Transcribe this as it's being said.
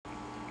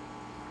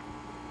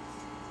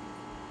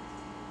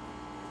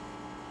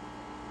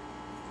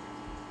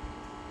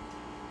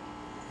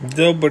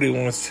Nobody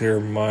wants to hear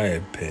my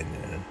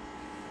opinion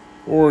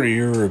or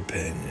your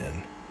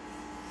opinion.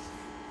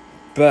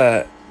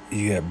 But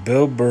you got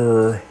Bill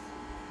Burr,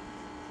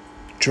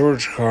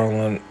 George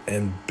Carlin,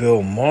 and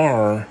Bill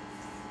Maher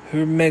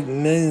who make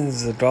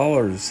millions of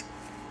dollars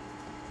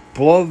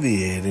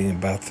bloviating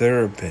about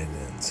their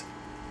opinions.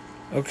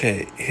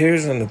 Okay,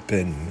 here's an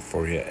opinion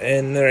for you,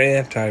 and they're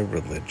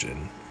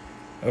anti-religion,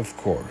 of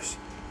course.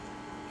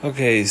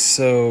 Okay,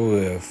 so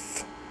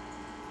if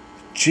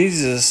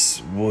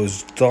Jesus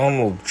was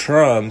Donald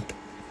Trump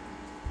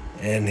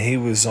and he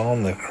was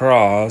on the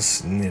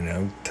cross,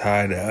 and,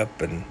 tied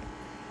up and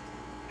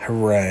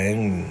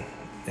harangued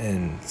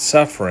and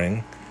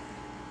suffering,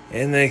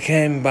 and the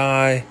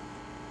guy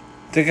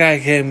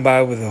came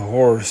by with a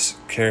horse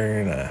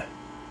carrying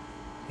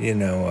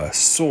a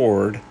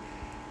sword,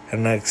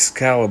 an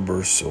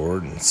Excalibur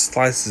sword, and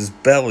sliced his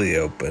belly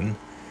open,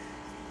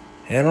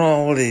 and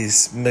all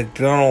these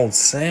McDonald's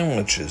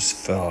sandwiches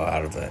fell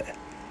out of it.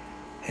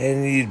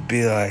 And you'd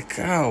be like,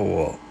 oh,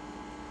 well,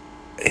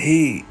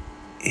 he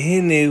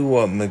knew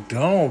what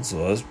McDonald's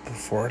was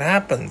before it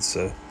happened.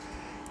 So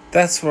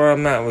that's where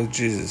I'm at with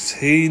Jesus.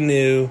 He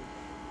knew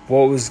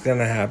what was going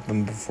to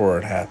happen before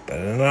it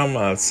happened. And I'm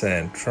not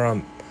saying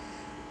Trump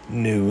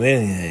knew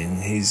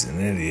anything. He's an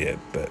idiot.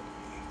 But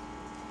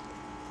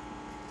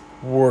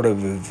word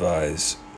of advice,